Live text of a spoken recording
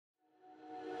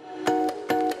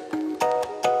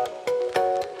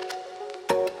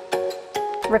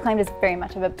Reclaimed is very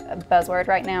much of a buzzword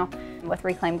right now with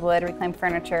reclaimed wood, reclaimed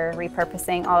furniture,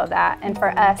 repurposing, all of that. And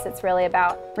for us, it's really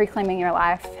about reclaiming your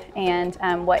life and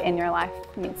what in your life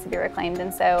needs to be reclaimed.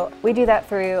 And so we do that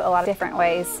through a lot of different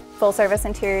ways. Full service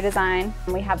interior design.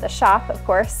 We have the shop, of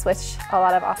course, which a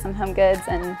lot of awesome home goods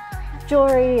and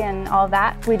jewelry and all of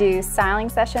that. We do styling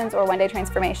sessions or one-day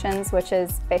transformations, which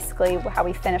is basically how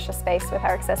we finish a space with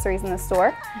our accessories in the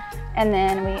store. And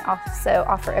then we also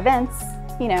offer events,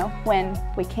 you know, when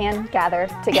we can gather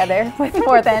together with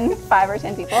more than 5 or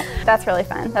 10 people. That's really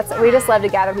fun. We just love to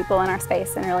gather people in our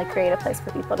space and really create a place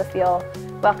for people to feel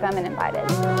welcome and invited.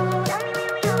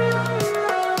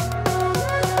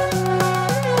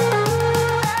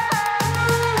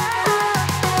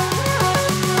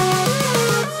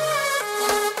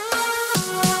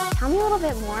 Tell me a little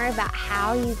bit more about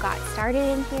how you got started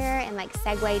in here and like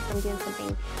segued from doing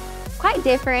something quite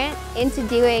different into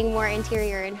doing more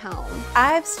interior and home.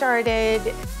 I've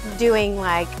started doing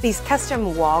like these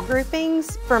custom wall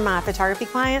groupings for my photography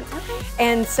clients. Okay.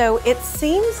 And so it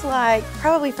seems like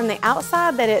probably from the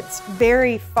outside that it's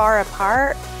very far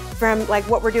apart from like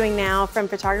what we're doing now from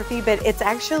photography, but it's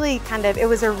actually kind of, it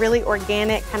was a really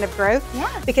organic kind of growth.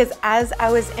 Yeah. Because as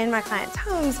I was in my clients'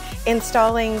 homes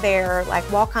installing their like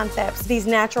wall concepts, these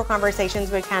natural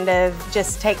conversations would kind of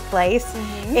just take place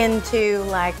into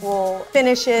like, well,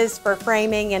 finishes for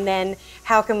framing, and then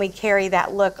how can we carry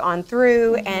that look on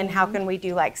through, and how can we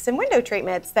do like some window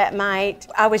treatments that might,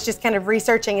 I was just kind of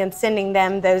researching and sending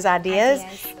them those ideas.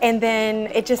 And then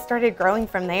it just started growing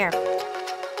from there.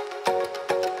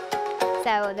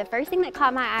 So the first thing that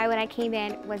caught my eye when I came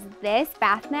in was this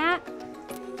bath mat.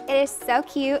 It is so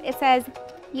cute. It says,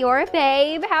 "You're a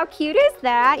babe." How cute is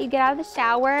that? You get out of the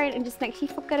shower and it just makes you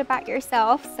feel good about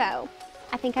yourself. So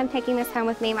I think I'm taking this home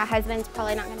with me. My husband's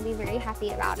probably not gonna be very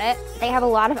happy about it. They have a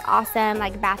lot of awesome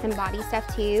like bath and body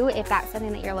stuff too, if that's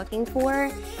something that you're looking for.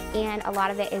 And a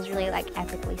lot of it is really like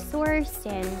ethically sourced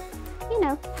and, you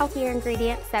know, healthier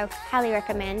ingredients, so highly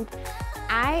recommend.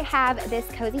 I have this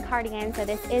cozy cardigan. So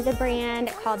this is a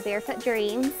brand called Barefoot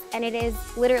Dreams, and it is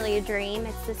literally a dream.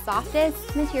 It's the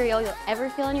softest material you'll ever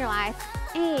feel in your life.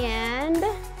 And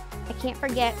I can't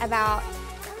forget about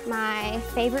my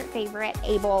favorite,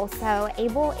 Able. So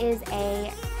Able is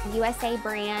a USA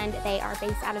brand. They are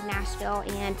based out of Nashville,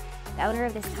 and the owner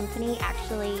of this company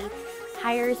actually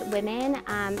hires women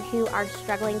who are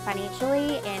struggling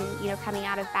financially and, you know, coming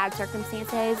out of bad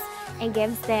circumstances, and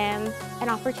gives them an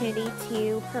opportunity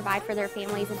to provide for their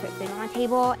families and put food on the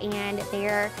table. And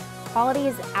their quality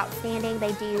is outstanding.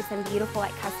 They do some beautiful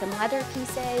like custom leather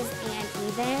pieces and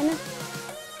even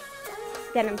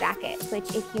denim jackets,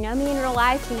 which if you know me in real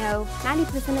life, you know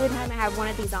 90% of the time I have one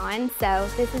of these on. So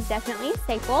this is definitely a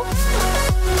staple.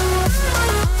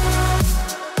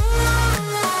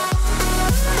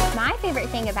 My favorite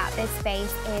thing about this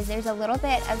space is there's a little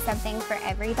bit of something for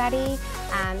everybody.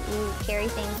 You carry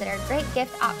things that are great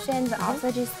gift options, but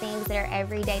also just things that are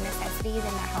everyday necessities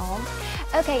in the home.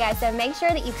 Okay guys, so make sure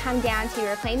that you come down to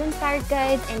Reclaimed Inspired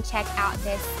Goods and check out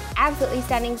this absolutely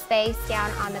stunning space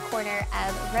down on the corner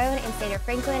of Roan and State of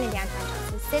Franklin in downtown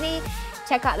Johnson City.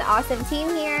 Check out the awesome team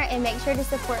here and make sure to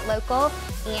support local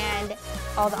and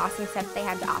all the awesome stuff they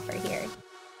have to offer here.